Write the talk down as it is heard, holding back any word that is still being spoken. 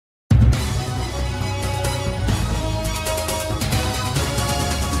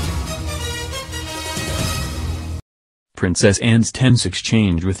Princess Anne's tense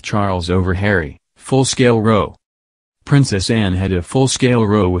exchange with Charles over Harry, full-scale row. Princess Anne had a full-scale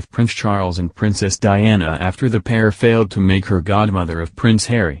row with Prince Charles and Princess Diana after the pair failed to make her godmother of Prince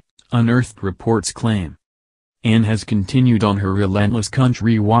Harry, unearthed reports claim. Anne has continued on her relentless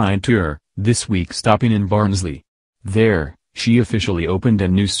countrywide tour, this week stopping in Barnsley. There, she officially opened a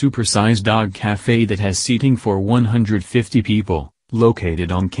new supersized dog cafe that has seating for 150 people,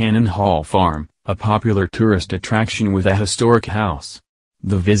 located on Cannon Hall Farm, a popular tourist attraction with a historic house.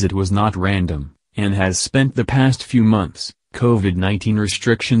 The visit was not random, and has spent the past few months, COVID-19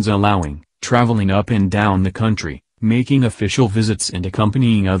 restrictions allowing, traveling up and down the country, making official visits and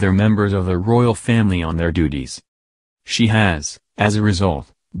accompanying other members of the royal family on their duties. She has, as a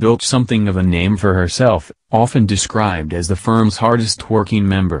result, built something of a name for herself, often described as the firm's hardest-working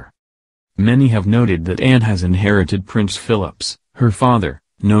member. Many have noted that Anne has inherited Prince Philip's, her father,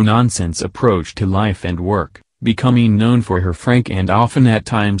 no-nonsense approach to life and work, becoming known for her frank and often at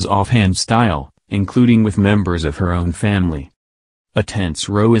times offhand style, including with members of her own family. A tense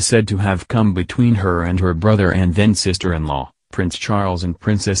row is said to have come between her and her brother and then sister-in-law, Prince Charles and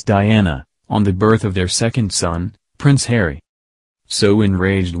Princess Diana, on the birth of their second son, Prince Harry. So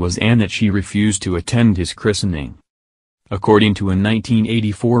enraged was Anne that she refused to attend his christening. According to a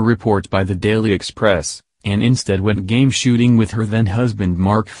 1984 report by the Daily Express, Anne instead went game shooting with her then-husband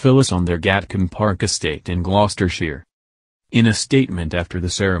Mark Phillis on their Gatcombe Park estate in Gloucestershire. In a statement after the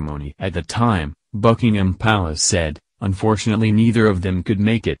ceremony at the time, Buckingham Palace said, "Unfortunately neither of them could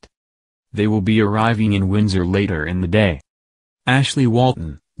make it. They will be arriving in Windsor later in the day." Ashley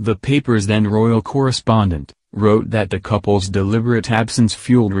Walton, the paper's then royal correspondent, wrote that the couple's deliberate absence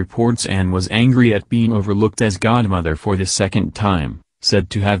fueled reports Anne was angry at being overlooked as godmother for the second time,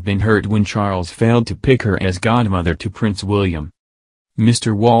 said to have been hurt when Charles failed to pick her as godmother to Prince William.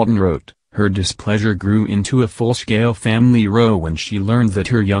 Mr. Walton wrote, her displeasure grew into a full-scale family row when she learned that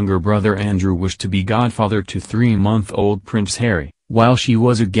her younger brother Andrew wished to be godfather to 3-month-old Prince Harry, while she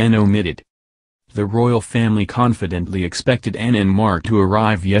was again omitted. The royal family confidently expected Anne and Mark to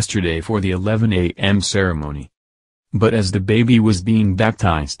arrive yesterday for the 11 a.m. ceremony. But as the baby was being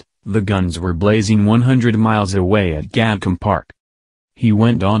baptized, the guns were blazing 100 miles away at Gatcombe Park. He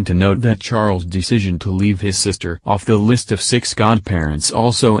went on to note that Charles' decision to leave his sister off the list of 6 godparents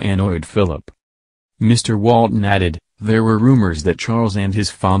also annoyed Philip. Mr. Walton added, there were rumors that Charles and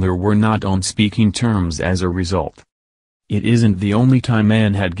his father were not on speaking terms as a result. It isn't the only time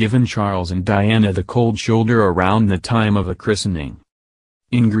Anne had given Charles and Diana the cold shoulder around the time of a christening.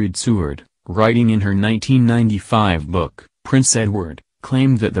 Ingrid Seward, writing in her 1995 book, Prince Edward,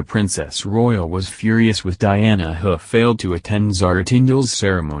 claimed that the Princess Royal was furious with Diana who failed to attend Tsar Tyndall's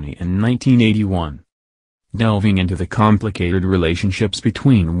ceremony in 1981. Delving into the complicated relationships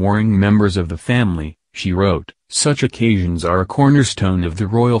between warring members of the family, she wrote, such occasions are a cornerstone of the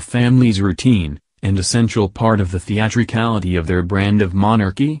royal family's routine, an essential part of the theatricality of their brand of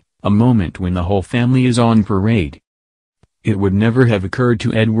monarchy, a moment when the whole family is on parade. It would never have occurred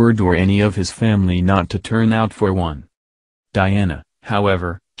to Edward or any of his family not to turn out for one. Diana,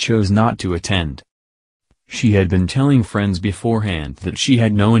 however, chose not to attend. She had been telling friends beforehand that she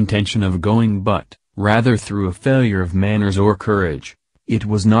had no intention of going but, rather through a failure of manners or courage, it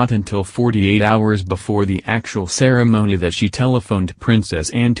was not until 48 hours before the actual ceremony that she telephoned Princess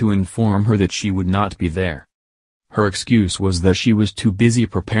Anne to inform her that she would not be there. Her excuse was that she was too busy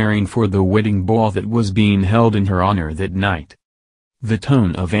preparing for the wedding ball that was being held in her honor that night. The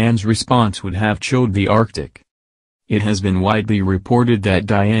tone of Anne's response would have chilled the Arctic. It has been widely reported that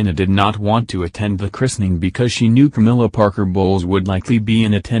Diana did not want to attend the christening because she knew Camilla Parker Bowles would likely be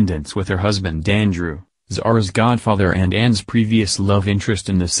in attendance with her husband Andrew, Zara's godfather and Anne's previous love interest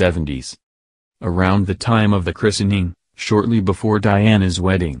in the 70s. Around the time of the christening, shortly before Diana's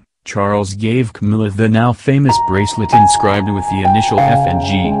wedding, Charles gave Camilla the now famous bracelet inscribed with the initial F and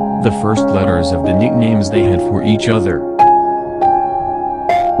G, the first letters of the nicknames they had for each other.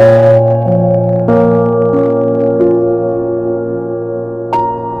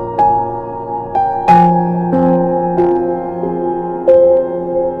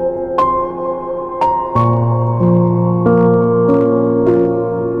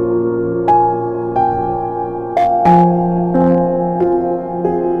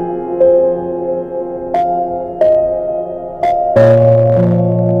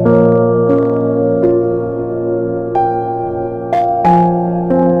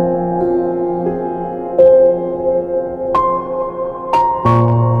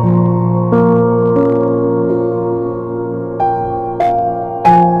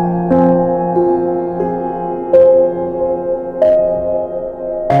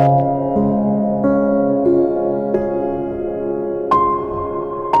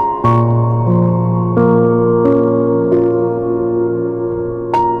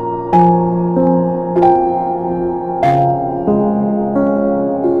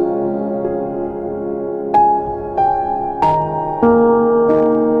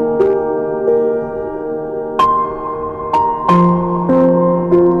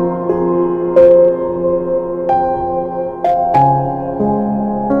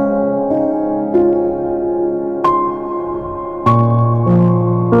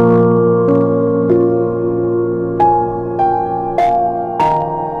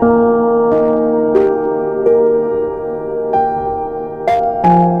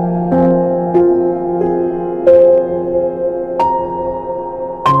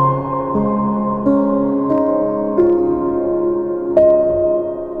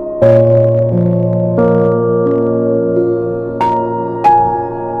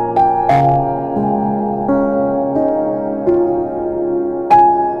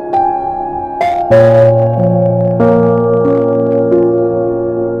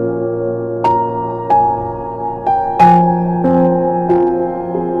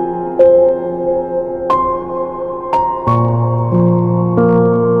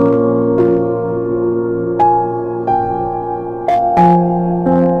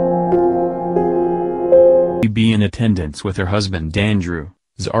 be in attendance with her husband Andrew,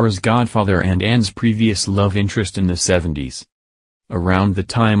 Zara's godfather and Anne's previous love interest in the 70s. Around the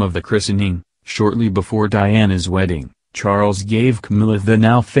time of the christening, shortly before Diana's wedding, Charles gave Camilla the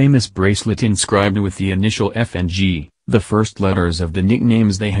now famous bracelet inscribed with the initial F and G, the first letters of the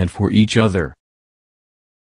nicknames they had for each other.